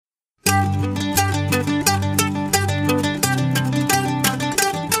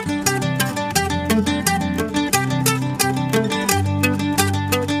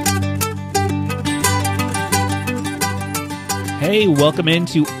Hey, welcome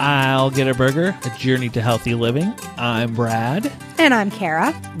into I'll Get a Burger, a journey to healthy living. I'm Brad. And I'm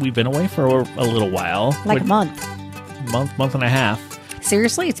Kara. We've been away for a little while. Like a month. Month and a half.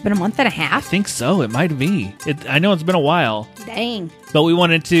 Seriously? It's been a month and a I half? think so. It might be. I know it's been a while. Dang. But we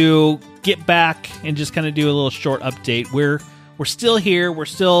wanted to get back and just kind of do a little short update. We're still here. We're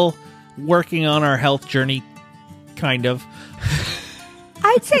still working on our health journey, kind of.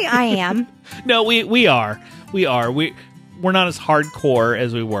 I'd say I am. No, we are. We're not as hardcore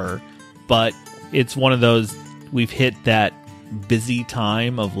as we were, but it's one of those, we've hit that busy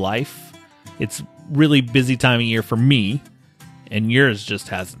time of life. It's really busy time of year for me, and yours just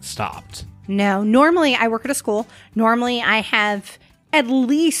hasn't stopped. No, normally I work at a school. Normally I have at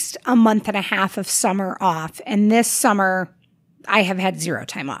least a month and a half of summer off, and this summer I have had zero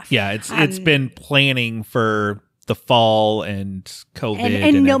time off. Yeah, it's been planning for the fall and COVID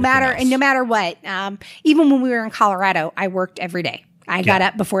and no matter what, even when we were in Colorado, I worked every day. I got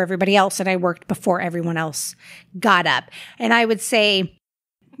up before everybody else, and I worked before everyone else got up. And I would say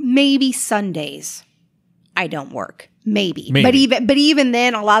maybe Sundays I don't work. Maybe. But even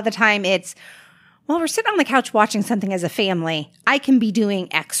then, a lot of the time it's, well, we're sitting on the couch watching something as a family. I can be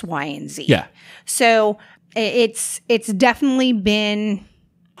doing X, Y, and Z. Yeah. So it's definitely been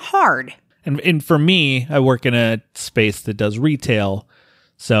hard. And for me, I work in a space that does retail,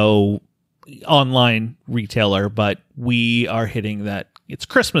 so online retailer, but we are hitting that. It's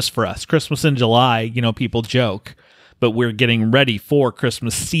Christmas for us. Christmas in July, people joke, but we're getting ready for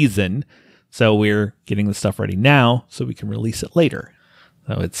Christmas season. So we're getting the stuff ready now so we can release it later.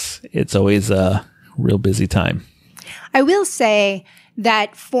 So it's always a real busy time. I will say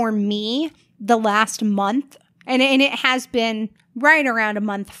that for me, the last month, and it has been right around a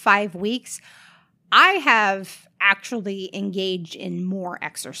month, 5 weeks, I have actually engaged in more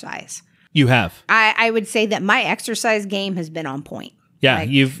exercise. You have. I would say that my exercise game has been on point. Yeah,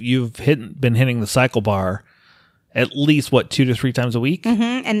 you've been hitting the cycle bar at least, 2 to 3 times a week?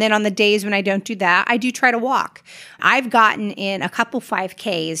 Mm-hmm. And then on the days when I don't do that, I do try to walk. I've gotten in a couple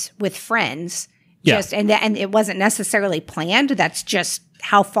 5Ks with friends. And it wasn't necessarily planned. That's just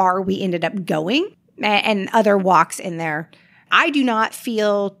how far we ended up going, and other walks in there. I do not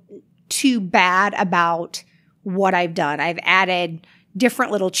feel too bad about what I've done. I've added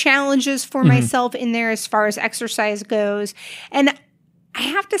different little challenges for myself in there as far as exercise goes. And I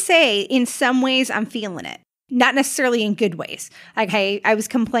have to say, in some ways, I'm feeling it. Not necessarily in good ways. Okay, I was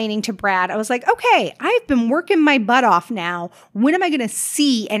complaining to Brad. I was like, okay, I've been working my butt off now. When am I going to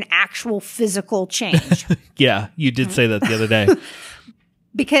see an actual physical change? Yeah, you did say that the other day.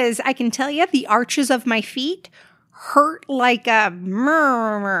 Because I can tell you, the arches of my feet hurt like a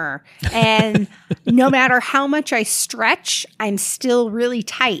murmur. And no matter how much I stretch, I'm still really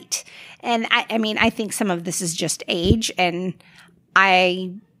tight. And I think some of this is just age. And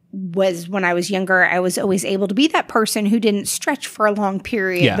when I was younger, I was always able to be that person who didn't stretch for a long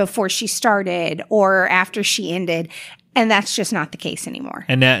period before she started or after she ended. And that's just not the case anymore.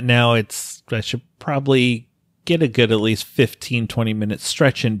 And now I should probably get a good at least 15, 20 minutes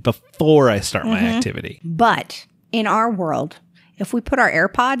stretching before I start my activity. But in our world, if we put our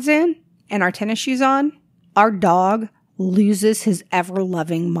AirPods in and our tennis shoes on, our dog loses his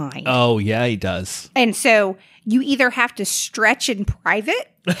ever-loving mind. Oh, yeah, he does. And so you either have to stretch in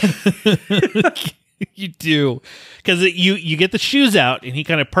private. You do. Because you get the shoes out and he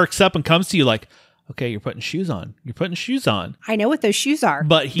kind of perks up and comes to you like, okay, you're putting shoes on. You're putting shoes on. I know what those shoes are.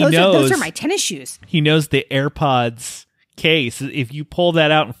 But those are my tennis shoes. He knows the AirPods case. If you pull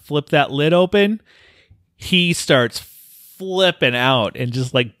that out and flip that lid open, he starts flipping out and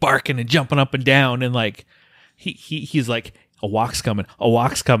just like barking and jumping up and down. And like, he's like, a walk's coming.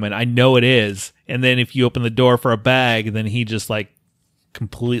 I know it is. And then if you open the door for a bag, then he just like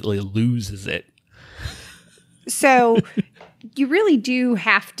completely loses it. So you really do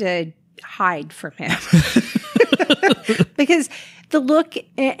have to hide from him. Because the look,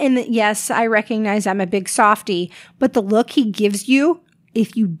 yes, I recognize I'm a big softie, but the look he gives you,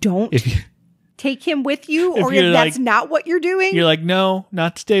 if you don't take him with you, or if that's not what you're doing. You're like, no,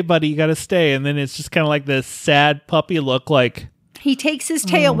 not today, buddy. You got to stay. And then it's just kind of like this sad puppy look like. He takes his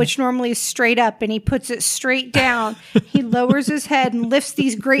tail, which normally is straight up, and he puts it straight down. He lowers his head and lifts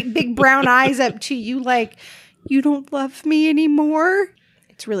these great big brown eyes up to you like, you don't love me anymore?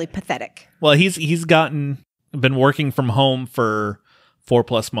 It's really pathetic. Well, he's been working from home for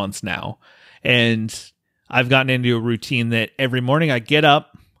 4+ months now. And I've gotten into a routine that every morning I get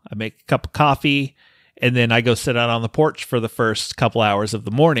up, I make a cup of coffee, and then I go sit out on the porch for the first couple hours of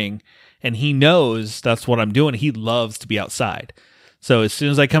the morning. And he knows that's what I'm doing. He loves to be outside. So as soon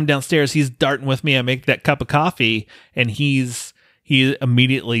as I come downstairs, he's darting with me. I make that cup of coffee, and he's he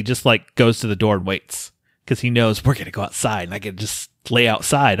immediately just like goes to the door and waits because he knows we're going to go outside and I can just lay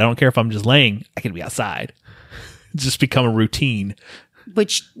outside. I don't care if I'm just laying. I can be outside. It's just become a routine.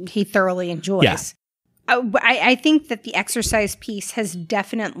 Which he thoroughly enjoys. Yeah. I think that the exercise piece has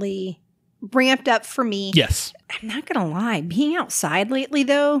definitely ramped up for me. Yes. I'm not going to lie. Being outside lately,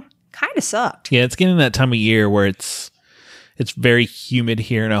 though, kind of sucked. Yeah, it's getting that time of year where it's very humid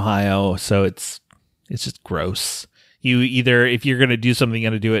here in Ohio, so it's just gross. You either, if you're going to do something, you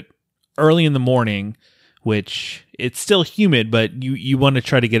got to do it early in the morning, which it's still humid, but you want to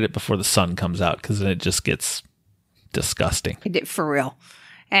try to get it before the sun comes out because then it just gets disgusting. For real.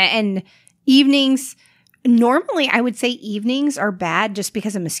 And evenings... Normally, I would say evenings are bad just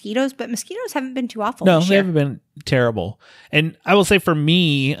because of mosquitoes, but mosquitoes haven't been too awful. No, they haven't been terrible. And I will say for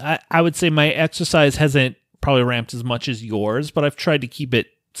me, I would say my exercise hasn't probably ramped as much as yours, but I've tried to keep it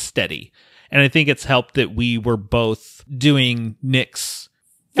steady. And I think it's helped that we were both doing Nick's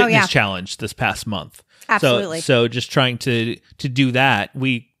fitness challenge this past month. Absolutely. So just trying to do that,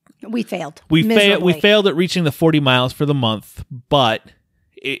 we failed. We failed at reaching the 40 miles for the month, but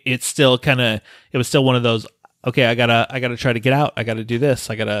it's still it was still one of those, okay, I gotta try to get out. I gotta do this.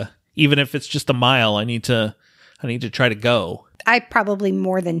 Even if it's just a mile, I need to try to go. I probably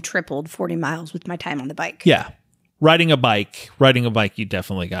more than tripled 40 miles with my time on the bike. Yeah. Riding a bike, you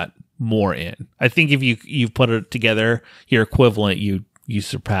definitely got more in. I think if you put it together, your equivalent, you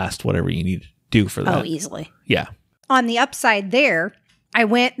surpassed whatever you need to do for that. Oh, easily. Yeah. On the upside there, I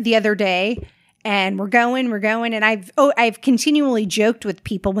went the other day and we're going. And I've continually joked with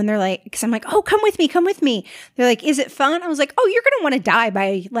people when they're like, because I'm like, oh, come with me. They're like, is it fun? I was like, oh, you're going to want to die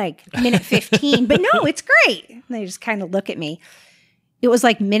by like minute 15, but no, it's great. And they just kind of look at me. It was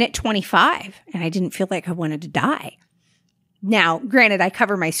like minute 25 and I didn't feel like I wanted to die. Now, granted, I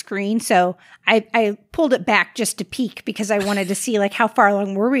cover my screen, so I pulled it back just to peek because I wanted to see like how far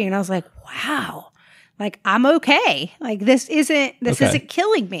along were we. And I was like, wow. Like, I'm okay. Like, this isn't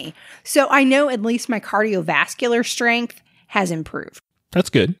killing me. So I know at least my cardiovascular strength has improved.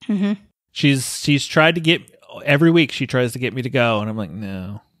 That's good. Mm-hmm. She's tried to get, every week she tries to get me to go. And I'm like,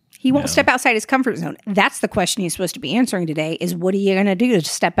 no. He won't step outside his comfort zone. That's the question he's supposed to be answering today is what are you going to do to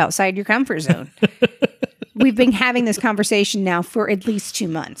step outside your comfort zone? We've been having this conversation now for at least 2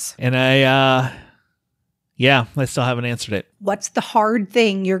 months. And I still haven't answered it. What's the hard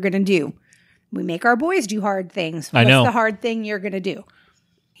thing you're going to do? We make our boys do hard things. I know. What's the hard thing you're going to do?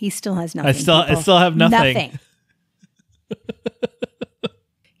 He still has nothing. I still have nothing. Nothing.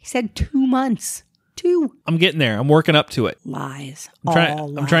 He said 2 months. 2. I'm getting there. I'm working up to it. Lies.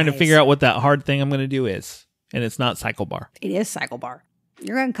 I'm trying to figure out what that hard thing I'm going to do is. And it's not cycle bar. It is cycle bar.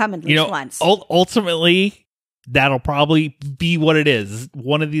 You're going to come at least once. Ultimately, that'll probably be what it is.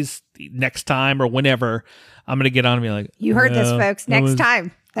 One of these next time or whenever, I'm going to get on and be like, you heard this, folks. Next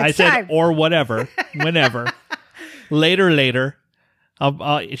time. I said, or whatever, whenever. later.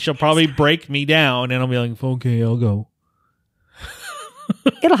 She'll probably break me down and I'll be like, okay, I'll go.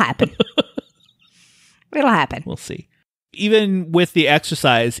 It'll happen. We'll see. Even with the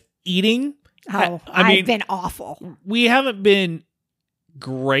exercise, eating. I've been awful. We haven't been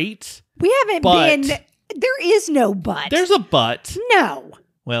great. We haven't been. There is no but. There's a but. No.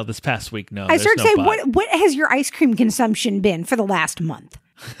 Well, this past week, no. I started saying, what has your ice cream consumption been for the last month?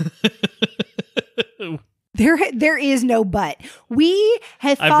 There is no but. We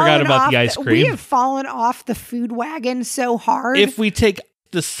have fallen off. I forgot about the ice cream. We have fallen off the food wagon so hard. If we take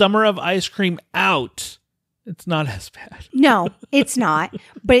the summer of ice cream out, it's not as bad. No, it's not.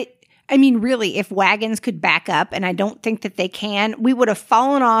 But I mean, really, if wagons could back up, and I don't think that they can, we would have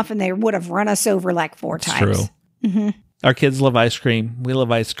fallen off and they would have run us over like 4 times. True. Mm-hmm. Our kids love ice cream. We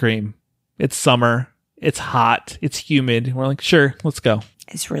love ice cream. It's summer. It's hot. It's humid. We're like, sure, let's go.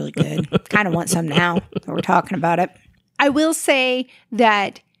 It's really good. Kind of want some now that we're talking about it. I will say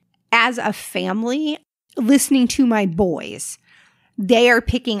that as a family, listening to my boys, they are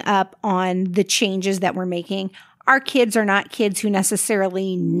picking up on the changes that we're making. Our kids are not kids who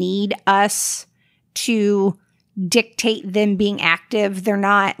necessarily need us to dictate them being active. They're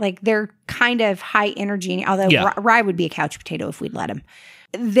not they're kind of high energy, although Rye would be a couch potato if we'd let him.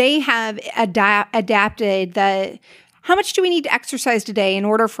 They have adapted how much do we need to exercise today in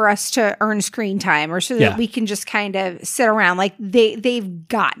order for us to earn screen time or so that we can just kind of sit around? Like they've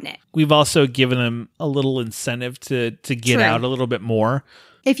gotten it. We've also given them a little incentive to get out a little bit more.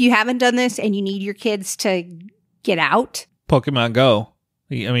 If you haven't done this and you need your kids to get out, Pokemon Go.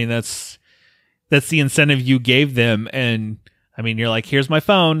 I mean, that's the incentive you gave them. And I mean, you're like, here's my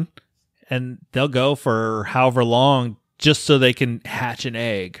phone. And they'll go for however long just so they can hatch an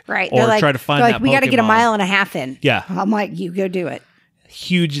egg. Right. Or try to find that Pokemon. We got to get a mile and a half in. Yeah. I'm like, you go do it.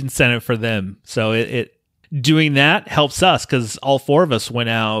 Huge incentive for them. So it doing that helps us because all 4 of us went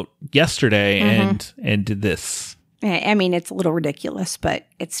out yesterday and did this. I mean, it's a little ridiculous, but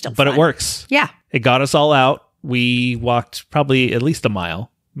it's still But fun. It works. Yeah. It got us all out. We walked probably at least a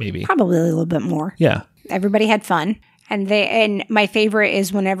mile, maybe. Probably a little bit more. Yeah. Everybody had fun. And my favorite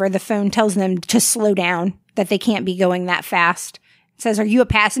is whenever the phone tells them to slow down, that they can't be going that fast. It says, are you a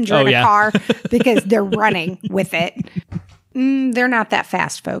passenger in a car? Because they're running with it. They're not that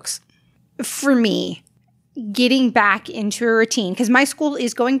fast, folks. For me, getting back into a routine, because my school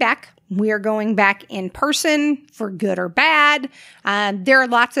is going back. We are going back in person for good or bad. There are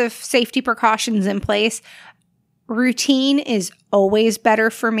lots of safety precautions in place. Routine is always better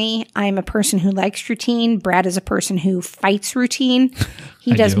for me. I'm a person who likes routine. Brad is a person who fights routine.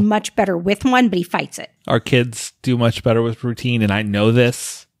 He does much better with one, but he fights it. Our kids do much better with routine, and I know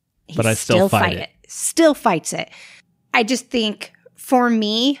this, but I still fight it. Still fights it. I just think for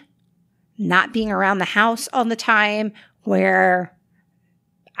me, not being around the house all the time where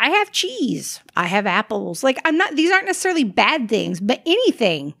I have cheese, I have apples. Like these aren't necessarily bad things, but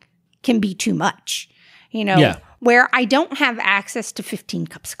anything can be too much, where I don't have access to 15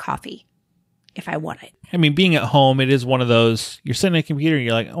 cups of coffee if I want it. I mean, being at home, it is one of those, you're sitting at a computer and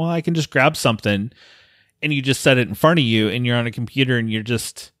you're like, well, I can just grab something, and you just set it in front of you and you're on a computer and you're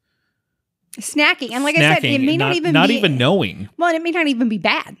just snacking. And like I said, it may not even knowing. Well, it may not even be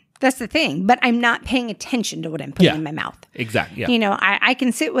bad. That's the thing. But I'm not paying attention to what I'm putting in my mouth. Exactly. Yeah. I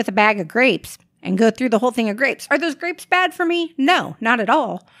can sit with a bag of grapes and go through the whole thing of grapes. Are those grapes bad for me? No, not at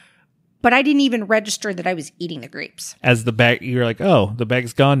all. But I didn't even register that I was eating the grapes. As the bag, you're like, oh, the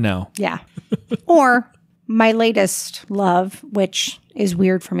bag's gone now. Yeah. Or my latest love, which is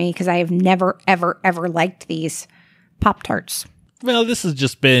weird for me because I have never, ever, ever liked these Pop-Tarts. Well, this has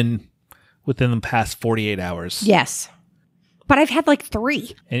just been within the past 48 hours. Yes. But I've had like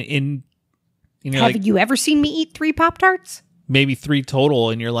 3. And have you ever seen me eat 3 Pop-Tarts? Maybe 3 total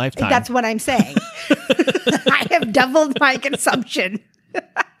in your lifetime. That's what I'm saying. I have doubled my consumption.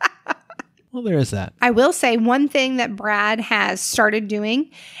 Well, there is that. I will say one thing that Brad has started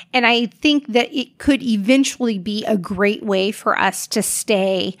doing, and I think that it could eventually be a great way for us to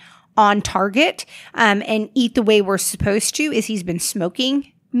stay on target and eat the way we're supposed to, is he's been smoking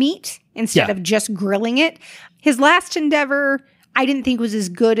meat instead of just grilling it. His last endeavor, I didn't think was as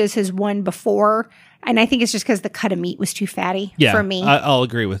good as his one before. And I think it's just because the cut of meat was too fatty for me. I'll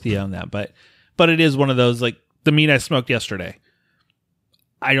agree with you on that. But it is one of those, like the meat I smoked yesterday.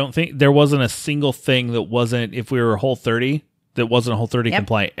 I don't think there wasn't a single thing that wasn't, if we were Whole30, that wasn't Whole30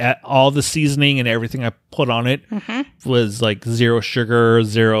 compliant. All the seasoning and everything I put on it was like 0 sugar,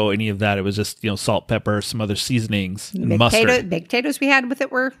 0 any of that. It was just, salt, pepper, some other seasonings, and mustard. Big potatoes we had with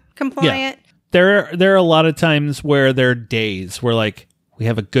it were compliant. Yeah. There are a lot of times where there are days where like we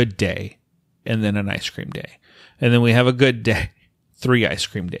have a good day and then an ice cream day. And then we have a good day, 3 ice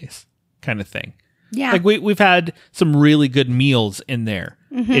cream days kind of thing. Yeah. Like we've had some really good meals in there.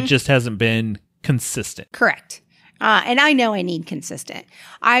 It just hasn't been consistent. Correct. And I know I need consistent.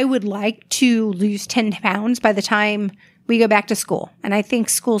 I would like to lose 10 pounds by the time we go back to school. And I think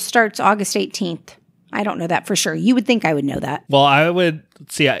school starts August 18th. I don't know that for sure. You would think I would know that. Well, I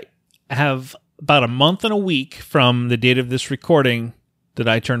have about a month and a week from the date of this recording that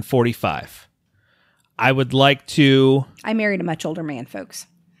I turned 45. I would like to... I married a much older man, folks.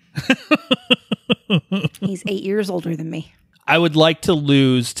 He's 8 years older than me. I would like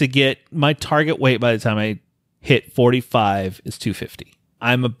to get my target weight by the time I hit 45 is 250.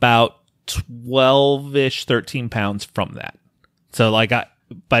 I'm about 12-ish, 13 pounds from that. So like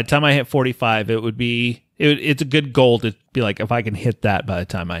by the time I hit 45, it's a good goal to be like, if I can hit that by the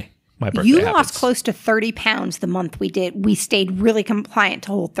time my birthday You happens. lost close to 30 pounds the month we did. We stayed really compliant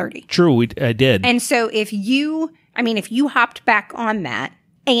to Whole30. True, I did. And so if you hopped back on that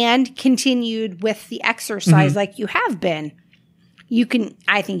and continued with the exercise like you have been,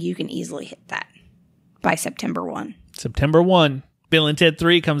 I think you can easily hit that by September 1. September 1. Bill and Ted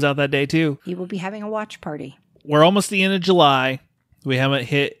 3 comes out that day too. You will be having a watch party. We're almost the end of July. We haven't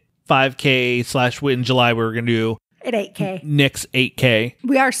hit 5K / in July. We're going to do at 8K. Nick's 8K.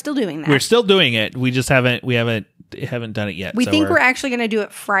 We are still doing that. We're still doing it. We just haven't done it yet. We think we're actually going to do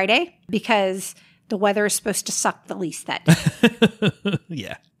it Friday because the weather is supposed to suck the least that day.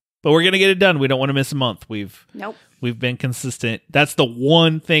 Yeah. But we're going to get it done. We don't want to miss a month. We've been consistent. That's the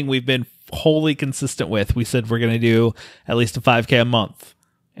one thing we've been wholly consistent with. We said we're going to do at least a 5K a month.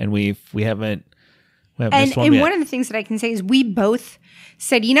 And we haven't And one of the things that I can say is we both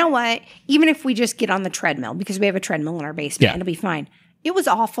said, you know what? Even if we just get on the treadmill, because we have a treadmill in our basement, it'll be fine. It was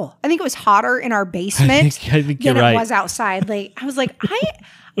awful. I think it was hotter in our basement I think than right. it was outside. Like I was like,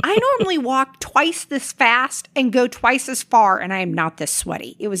 I normally walk twice this fast and go twice as far, and I am not this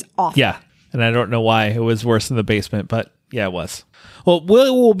sweaty. It was awful. Yeah, and I don't know why it was worse in the basement, but yeah, it was. Well,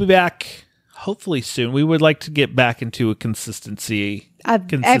 we'll be back hopefully soon. We would like to get back into a consistency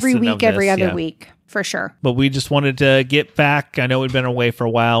every week, every other week, for sure. But we just wanted to get back. I know we've been away for a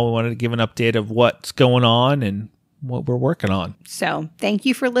while. We wanted to give an update of what's going on and what we're working on. So thank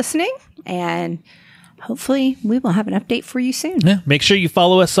you for listening, and hopefully we will have an update for you soon. Yeah. Make sure you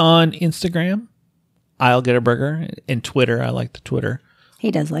follow us on Instagram, I'll Get a Burger, and Twitter. I like the Twitter.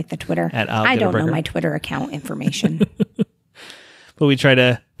 He does like the Twitter. I don't know my Twitter account information. But we try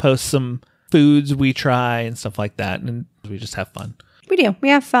to post some foods we try and stuff like that, and we just have fun. We do. We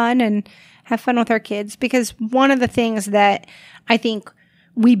have fun and have fun with our kids, because one of the things that I think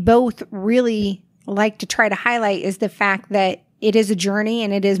we both really like to try to highlight is the fact that it is a journey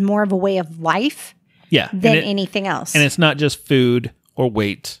and it is more of a way of life than anything else. And it's not just food or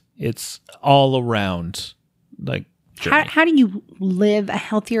weight. It's all around, like, journey. How do you live a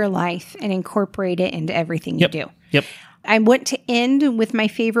healthier life and incorporate it into everything you do? Yep. I want to end with my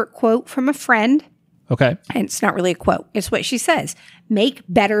favorite quote from a friend. Okay. And it's not really a quote. It's what she says. Make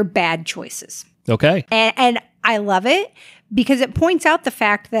better bad choices. Okay. And I love it because it points out the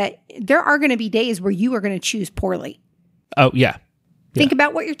fact that there are going to be days where you are going to choose poorly. Oh, yeah. Think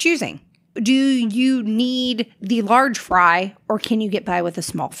about what you're choosing. Do you need the large fry, or can you get by with a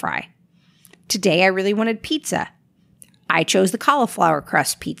small fry? Today, I really wanted pizza. I chose the cauliflower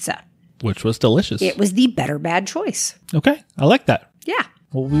crust pizza, which was delicious. It was the better bad choice. Okay. I like that. Yeah.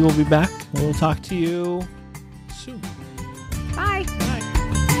 Well, we will be back. We'll talk to you soon. Bye.